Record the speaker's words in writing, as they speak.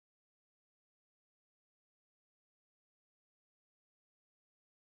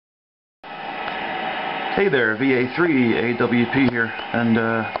Hey there, VA3 AWP here, and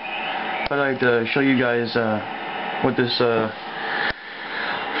thought I'd show you guys what this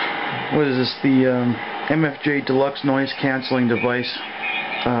the MFJ Deluxe noise cancelling device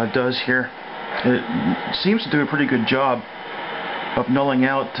does here. It seems to do a pretty good job of nulling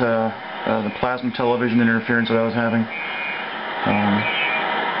out the plasma television interference that I was having.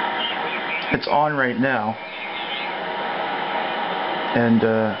 It's on right now, and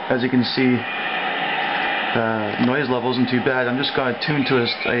as you can see, noise level isn't too bad. I'm just going to tune to a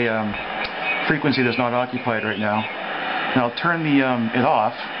frequency that's not occupied right now. And I'll turn it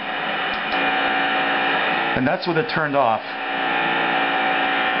off, and that's with it turned off.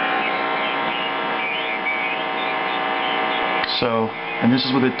 So, and this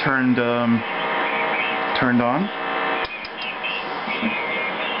is with it turned on.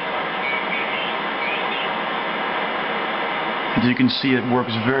 As you can see, it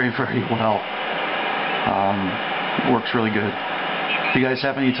works very, very well. Works really good. If you guys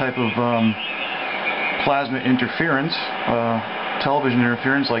have any type of plasma interference, television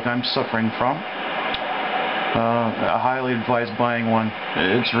interference like I'm suffering from, I highly advise buying one.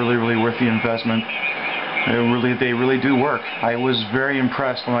 It's really, really worth the investment. They really do work. I was very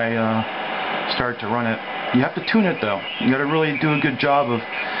impressed when I started to run it. You have to tune it though. You got to really do a good job of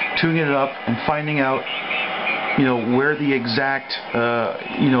tuning it up and finding out, where the exact,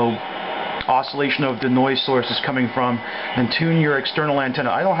 oscillation of the noise source is coming from, and tune your external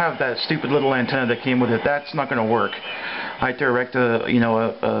antenna. I don't have that stupid little antenna that came with it. That's not going to work. I direct an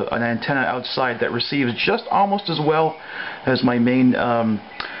antenna outside that receives just almost as well as my main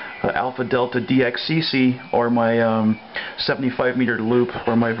Alpha Delta DXCC or my 75 meter loop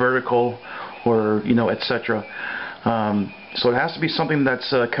or my vertical, or etc. So it has to be something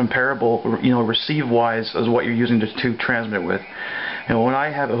that's comparable, receive wise, as what you're using to transmit with. And when I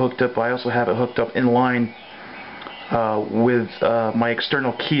have it hooked up, I also have it hooked up in line with my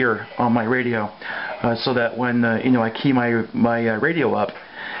external keyer on my radio, so that when I key my radio up,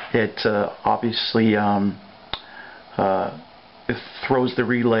 it obviously it throws the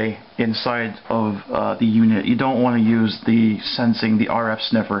relay inside of the unit. You don't want to use the sensing, the RF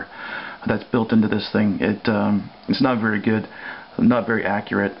sniffer that's built into this thing. It's not very good, not very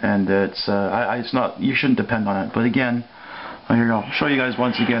accurate, and it's not. You shouldn't depend on it. But again, here you go. I'll show you guys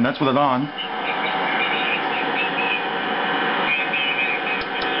once again. That's with it on.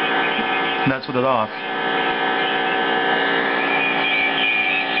 And that's with it off.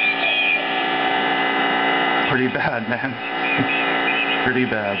 Pretty bad, man. Pretty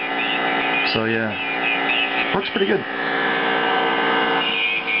bad. So yeah, works pretty good.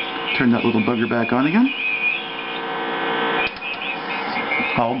 Turn that little bugger back on again.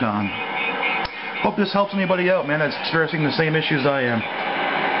 All gone. Hope this helps anybody out, man, that's experiencing the same issues I am.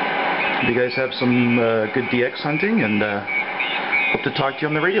 Hope you guys have some good DX hunting, and hope to talk to you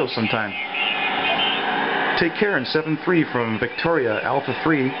on the radio sometime. Take care, and 7-3 from Victoria, Alpha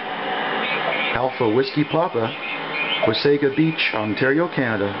 3, Alpha Whiskey Papa, Wasaga Beach, Ontario,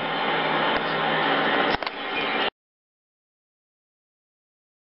 Canada.